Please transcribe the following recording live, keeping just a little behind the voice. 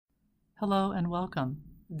Hello and welcome.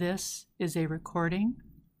 This is a recording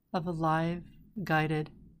of a live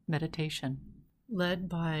guided meditation led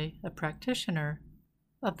by a practitioner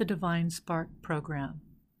of the Divine Spark program,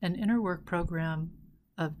 an inner work program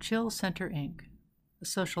of Chill Center Inc., a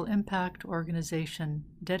social impact organization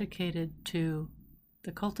dedicated to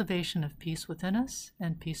the cultivation of peace within us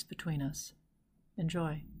and peace between us.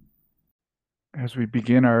 Enjoy. As we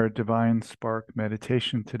begin our Divine Spark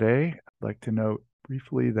meditation today, I'd like to note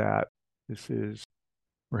briefly that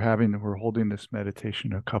we're holding this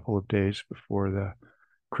meditation a couple of days before the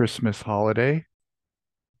Christmas holiday.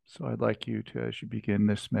 So I'd like you to, as you begin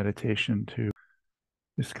this meditation, to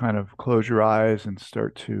just kind of close your eyes and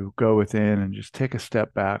start to go within and just take a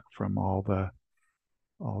step back from all the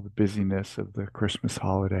busyness of the Christmas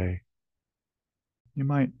holiday. You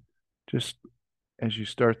might just, as you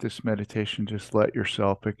start this meditation, just let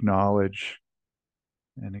yourself acknowledge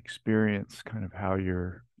and experience kind of how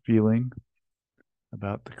you're feeling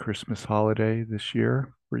about the Christmas holiday this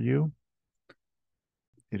year for you.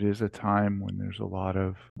 It is a time when there's a lot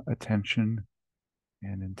of attention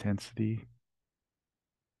and intensity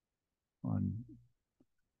on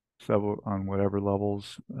whatever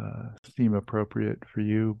levels seem appropriate for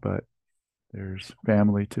you, but there's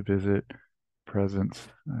family to visit, presents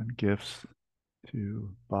and gifts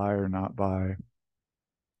to buy or not buy.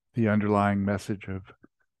 The underlying message of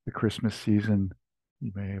the Christmas season,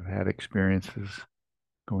 you may have had experiences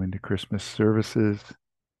going to Christmas services.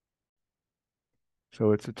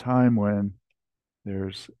 So it's a time when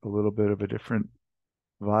there's a little bit of a different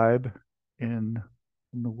vibe in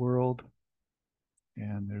the world.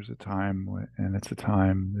 And it's a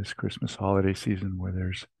time, this Christmas holiday season, where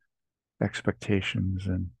there's expectations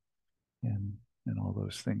and all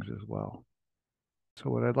those things as well. So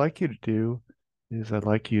what I'd like you to do is I'd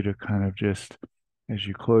like you to kind of just, as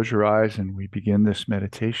you close your eyes and we begin this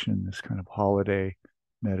meditation, this kind of holiday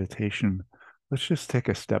meditation, let's just take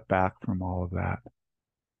a step back from all of that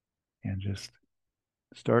and just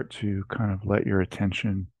start to kind of let your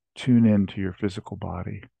attention tune into your physical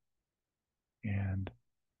body. And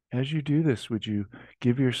as you do this, would you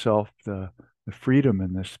give yourself the freedom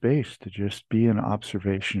and the space to just be in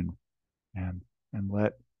observation and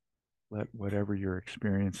let whatever your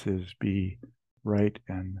experience is be right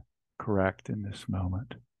and correct in this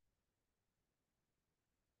moment.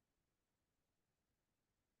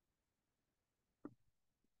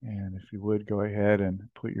 And if you would, go ahead and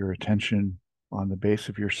put your attention on the base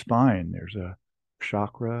of your spine. There's a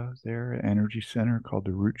chakra there, an energy center called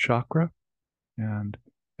the root chakra. And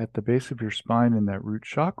at the base of your spine in that root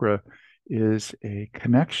chakra is a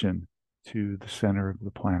connection to the center of the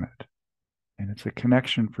planet. And it's a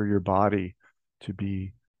connection for your body to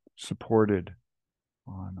be supported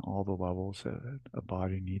on all the levels that a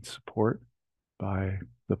body needs support by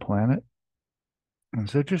the planet. And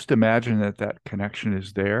so just imagine that connection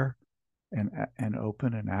is there and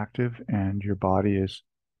open and active, and your body is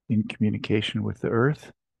in communication with the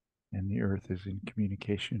earth, and the earth is in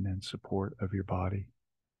communication and support of your body.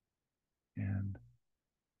 And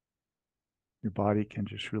your body can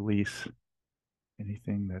just release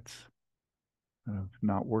anything that's kind of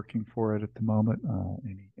not working for it at the moment,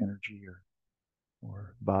 any energy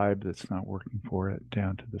or vibe that's not working for it,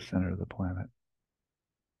 down to the center of the planet.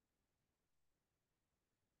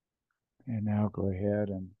 And now go ahead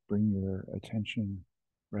and bring your attention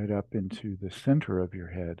right up into the center of your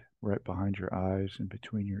head, right behind your eyes and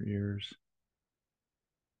between your ears.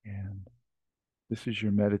 And this is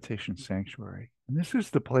your meditation sanctuary. And this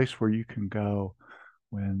is the place where you can go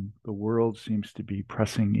when the world seems to be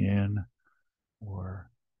pressing in, or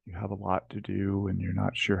you have a lot to do and you're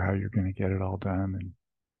not sure how you're going to get it all done, and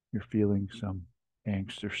you're feeling some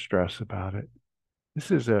angst or stress about it. This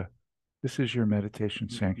is your meditation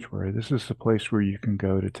sanctuary. This is the place where you can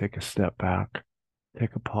go to take a step back,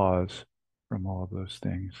 take a pause from all of those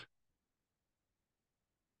things.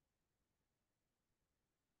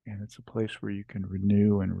 And it's a place where you can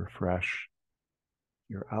renew and refresh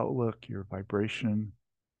your outlook, your vibration,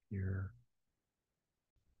 your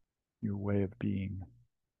way of being.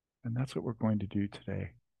 And that's what we're going to do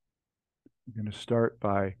today. We're going to start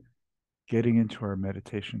by getting into our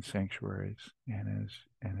meditation sanctuaries. And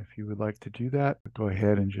if you would like to do that, go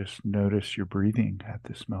ahead and just notice your breathing at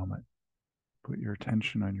this moment. Put your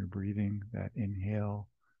attention on your breathing, that inhale,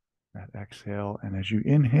 that exhale. And as you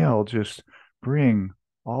inhale, just bring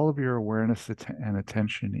all of your awareness and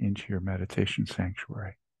attention into your meditation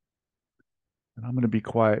sanctuary. And I'm going to be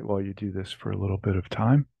quiet while you do this for a little bit of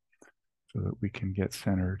time so that we can get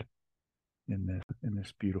centered in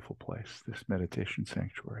this beautiful place, this meditation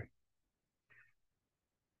sanctuary.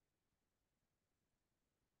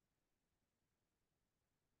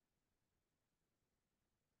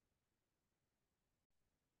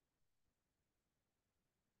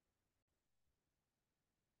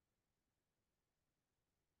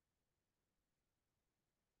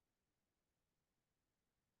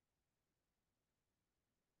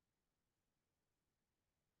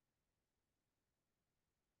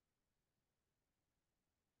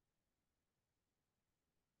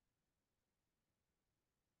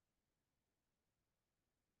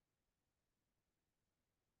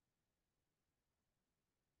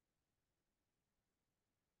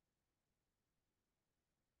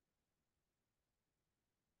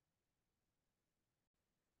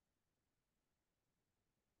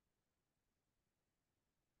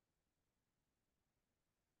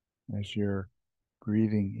 As you're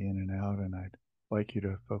breathing in and out, and I'd like you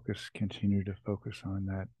to continue to focus on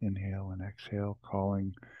that inhale and exhale,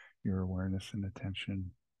 calling your awareness and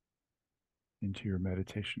attention into your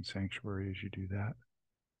meditation sanctuary as you do that.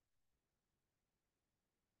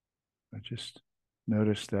 But just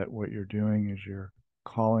notice that what you're doing is you're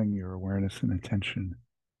calling your awareness and attention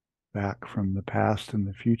back from the past and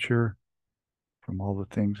the future, from all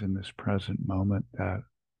the things in this present moment that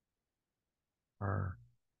are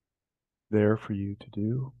there for you to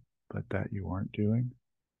do, but that you aren't doing.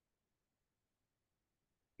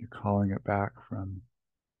 You're calling it back from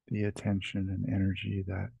the attention and energy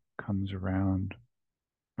that comes around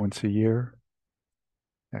once a year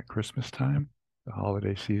at Christmas time, the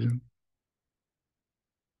holiday season.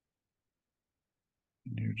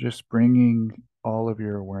 And you're just bringing all of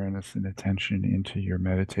your awareness and attention into your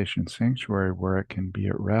meditation sanctuary where it can be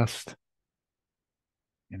at rest,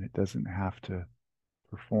 and it doesn't have to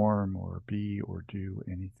perform or be or do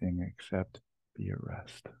anything except be at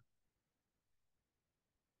rest.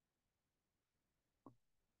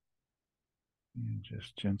 And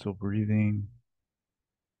just gentle breathing,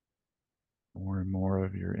 more and more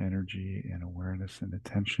of your energy and awareness and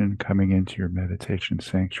attention coming into your meditation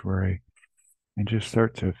sanctuary, and just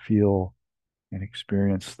start to feel and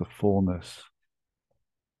experience the fullness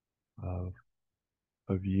of,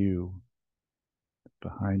 of you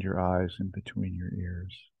behind your eyes and between your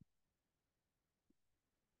ears.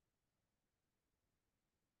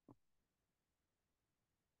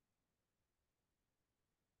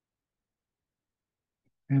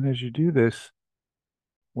 And as you do this,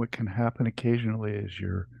 what can happen occasionally is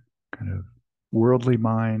your kind of worldly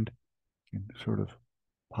mind can sort of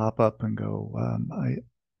pop up and go,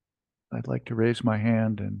 I'd like to raise my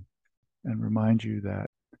hand and remind you that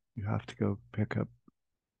you have to go pick up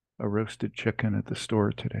a roasted chicken at the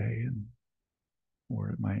store today, and or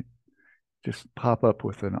it might just pop up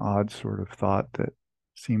with an odd sort of thought that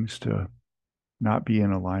seems to not be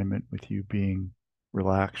in alignment with you being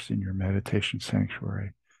relaxed in your meditation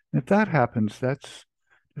sanctuary. And if that happens, that's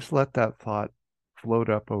just let that thought float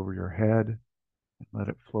up over your head and let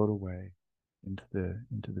it float away into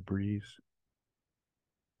the breeze,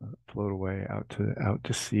 float away out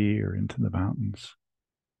to sea or into the mountains.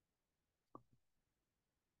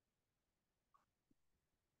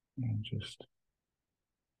 And just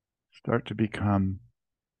start to become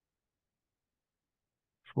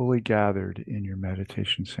fully gathered in your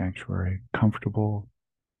meditation sanctuary, comfortable,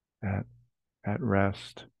 at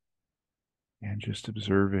rest, and just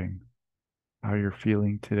observing how you're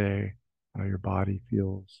feeling today, how your body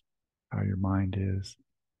feels, how your mind is,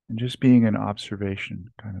 and just being an observation,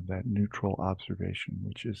 kind of that neutral observation,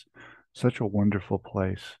 which is such a wonderful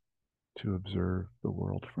place to observe the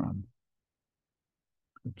world from.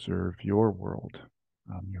 Observe your world,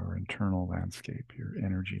 your internal landscape, your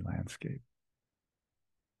energy landscape.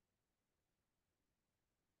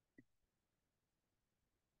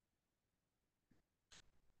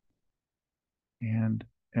 And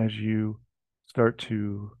as you start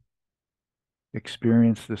to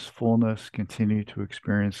experience this fullness, continue to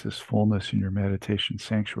experience this fullness in your meditation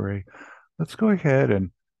sanctuary, let's go ahead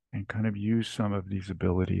and kind of use some of these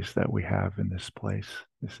abilities that we have in this place,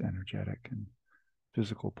 this energetic and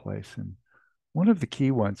physical place. And one of the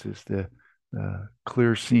key ones is the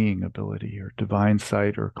clear seeing ability, or divine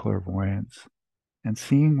sight, or clairvoyance, and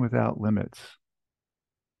seeing without limits.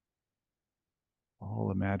 All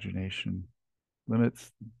imagination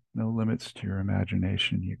limits, no limits to your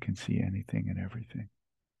imagination. You can see anything and everything.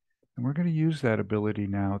 And we're going to use that ability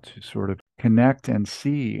now to sort of connect and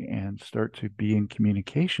see and start to be in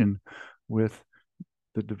communication with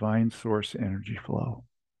the divine source energy flow.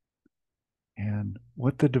 And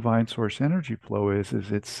what the divine source energy flow is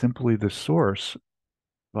it's simply the source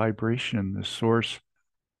vibration, the source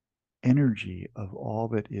energy of all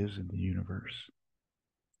that is in the universe.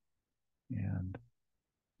 And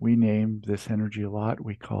we name this energy a lot.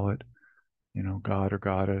 We call it, God or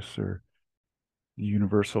goddess, or the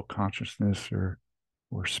universal consciousness, or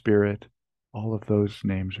spirit. All of those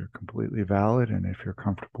names are completely valid. And if you're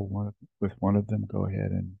comfortable with one of them, go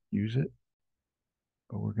ahead and use it.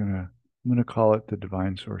 But I'm going to call it the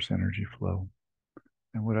divine source energy flow.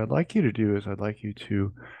 And what I'd like you to do is I'd like you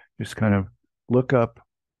to just kind of look up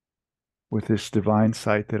with this divine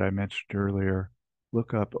sight that I mentioned earlier,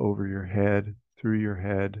 look up over your head, through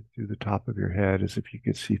the top of your head, as if you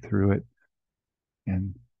could see through it,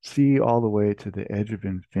 and see all the way to the edge of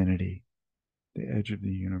infinity, the edge of the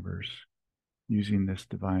universe, using this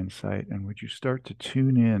divine sight. And would you start to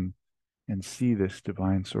tune in and see this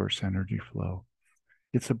divine source energy flow?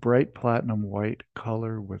 It's a bright platinum white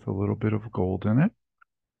color with a little bit of gold in it.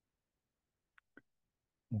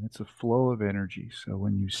 And it's a flow of energy. So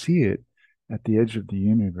when you see it at the edge of the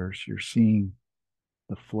universe, you're seeing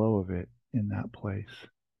the flow of it in that place.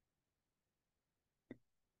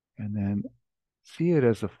 And then see it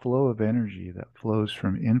as a flow of energy that flows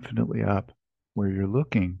from infinitely up where you're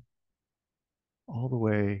looking all the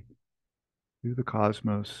way through the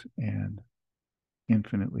cosmos and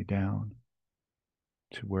infinitely down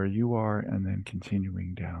to where you are and then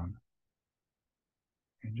continuing down.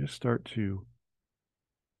 And just start to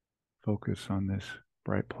focus on this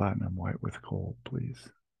bright platinum white with gold, please.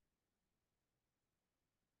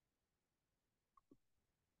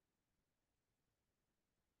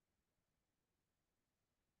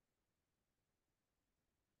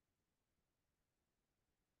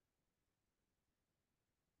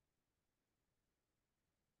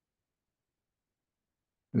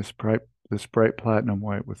 This bright this bright platinum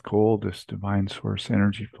white with gold, this divine source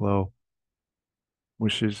energy flow,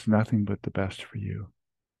 wishes nothing but the best for you.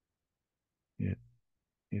 It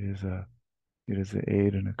it is a it is an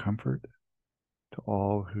aid and a comfort to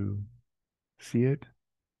all who see it.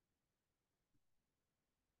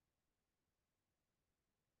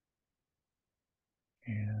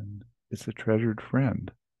 And it's a treasured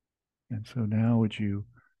friend. And so now would you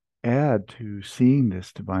add to seeing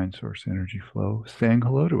this divine source energy flow, saying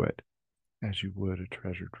hello to it as you would a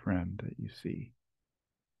treasured friend that you see.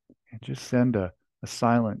 And just send a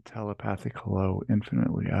silent telepathic hello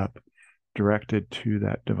infinitely up, directed to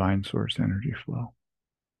that divine source energy flow.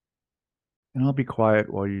 And I'll be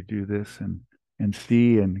quiet while you do this and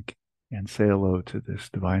see and say hello to this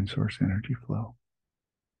divine source energy flow.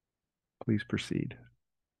 Please proceed.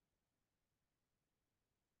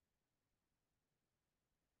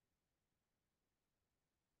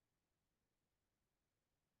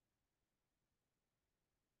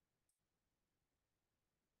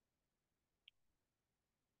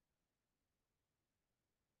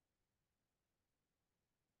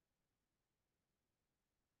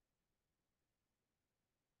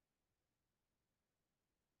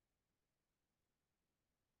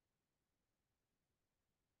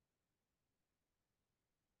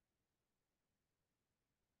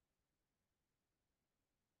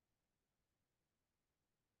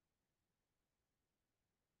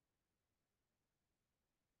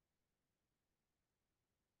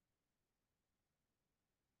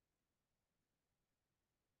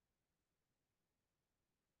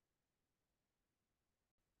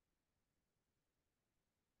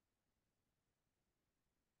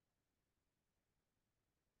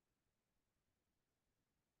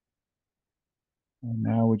 And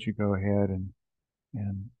now would you go ahead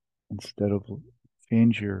and instead of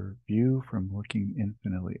change your view from looking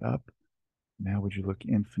infinitely up, now would you look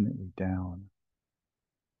infinitely down,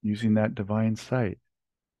 using that divine sight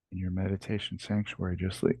in your meditation sanctuary?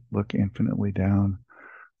 Just look infinitely down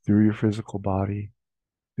through your physical body,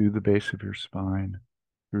 through the base of your spine,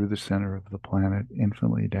 through the center of the planet,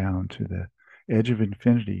 infinitely down to the edge of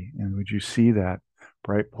infinity. And would you see that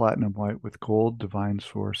bright platinum white with gold divine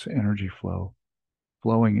source energy flow,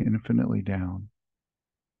 flowing infinitely down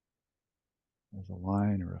as a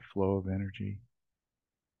line or a flow of energy?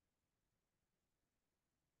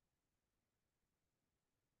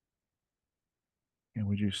 And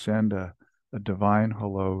would you send a divine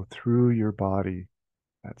hello through your body,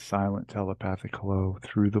 that silent telepathic hello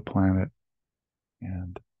through the planet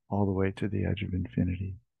and all the way to the edge of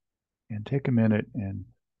infinity? And take a minute and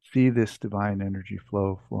see this divine energy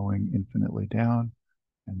flow flowing infinitely down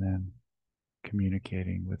and then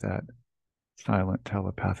communicating with that silent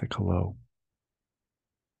telepathic hello.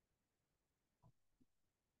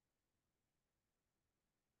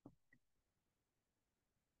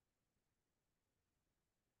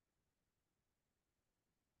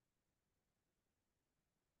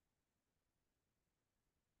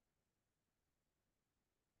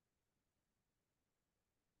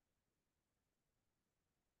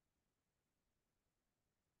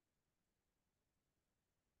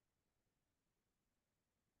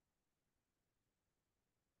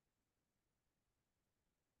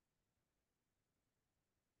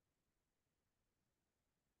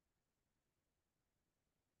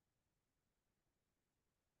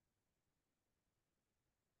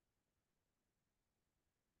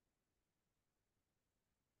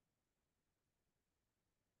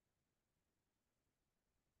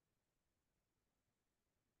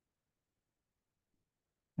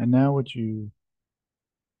 And now would you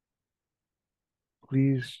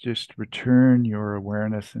please just return your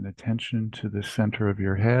awareness and attention to the center of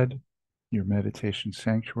your head, your meditation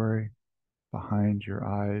sanctuary, behind your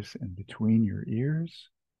eyes and between your ears.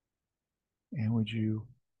 And would you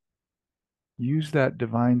use that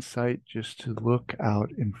divine sight just to look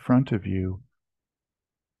out in front of you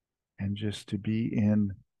and just to be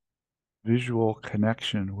in visual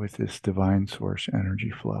connection with this divine source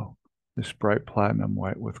energy flow, this bright platinum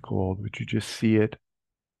white with gold. Would you just see it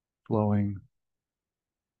flowing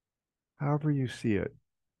however you see it?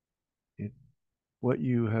 What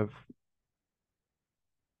you have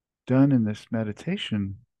done in this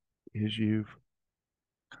meditation is you've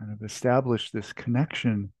kind of established this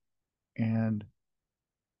connection, and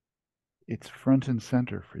it's front and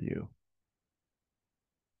center for you.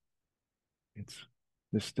 It's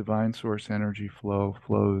this divine source energy flow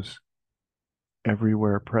flows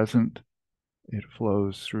everywhere present. It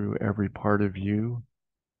flows through every part of you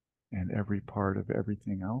and every part of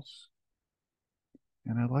everything else.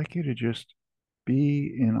 And I'd like you to just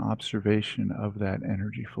be in observation of that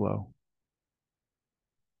energy flow.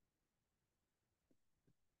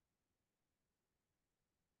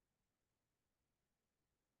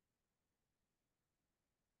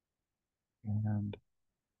 And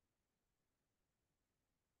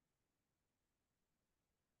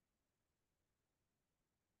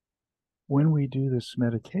when we do this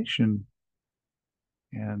meditation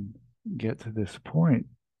and get to this point,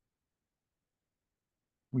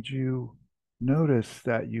 would you notice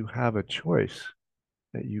that you have a choice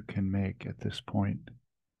that you can make at this point?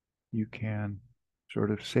 You can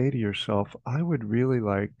sort of say to yourself, I would really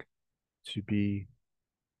like to be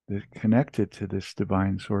connected to this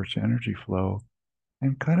divine source energy flow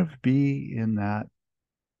and kind of be in that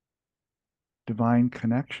divine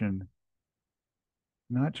connection,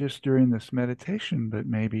 not just during this meditation, but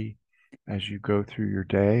maybe as you go through your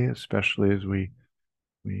day, especially as we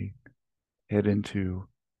head into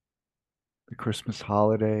the Christmas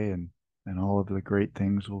holiday and all of the great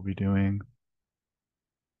things we'll be doing.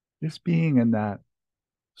 Just being in that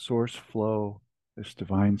source flow, this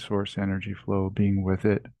divine source energy flow, being with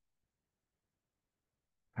it,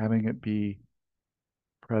 having it be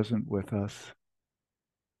present with us,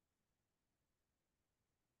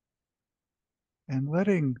 and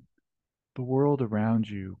letting the world around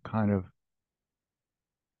you kind of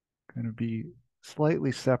be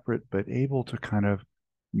slightly separate, but able to kind of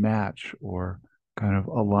match or kind of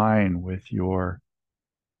align with your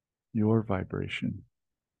vibration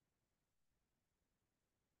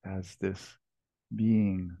as this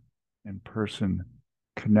being and person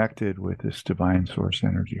connected with this divine source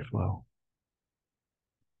energy flow.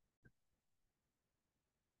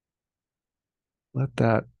 Let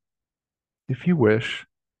that, if you wish,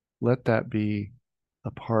 let that be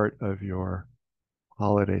a part of your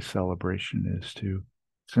holiday celebration, is to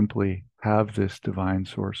simply have this divine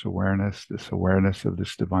source awareness, this awareness of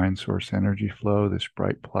this divine source energy flow, this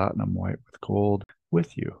bright platinum white with gold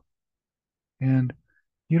with you. And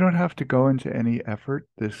you don't have to go into any effort.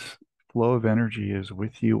 This flow of energy is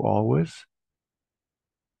with you always.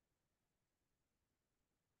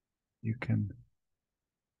 You can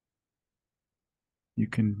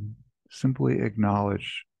simply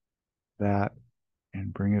acknowledge that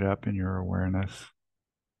and bring it up in your awareness.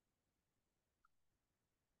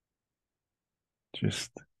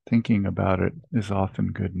 Just thinking about it is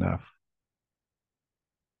often good enough.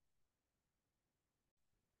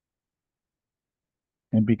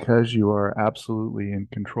 And because you are absolutely in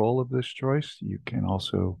control of this choice, you can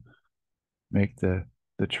also make the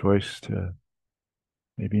choice to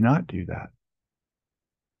maybe not do that.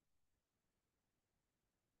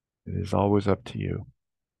 It is always up to you.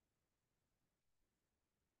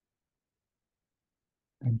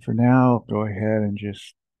 And for now, go ahead and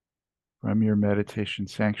just, from your meditation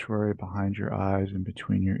sanctuary behind your eyes and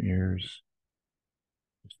between your ears,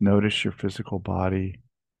 just notice your physical body.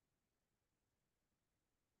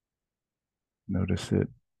 Notice it,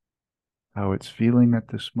 how it's feeling at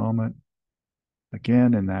this moment.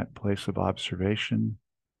 Again, in that place of observation,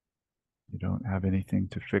 you don't have anything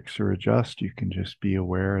to fix or adjust. You can just be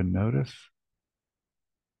aware and notice.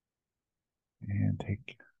 And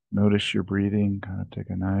notice your breathing. Kind of take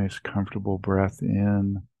a nice, comfortable breath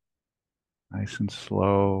in, nice and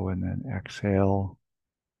slow, and then exhale.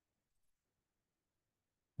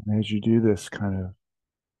 And as you do this, kind of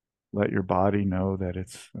let your body know that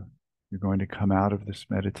you're going to come out of this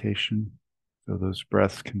meditation. So those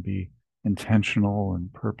breaths can be intentional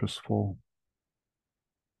and purposeful.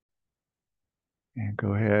 And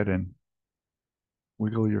go ahead and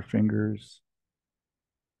wiggle your fingers.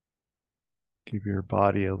 Give your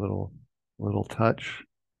body a little touch,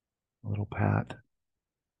 a little pat.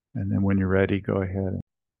 And then when you're ready, go ahead and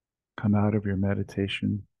come out of your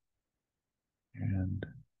meditation. And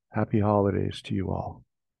happy holidays to you all.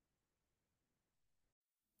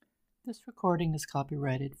 This recording is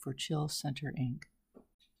copyrighted for Chill Center Inc.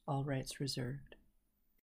 All rights reserved.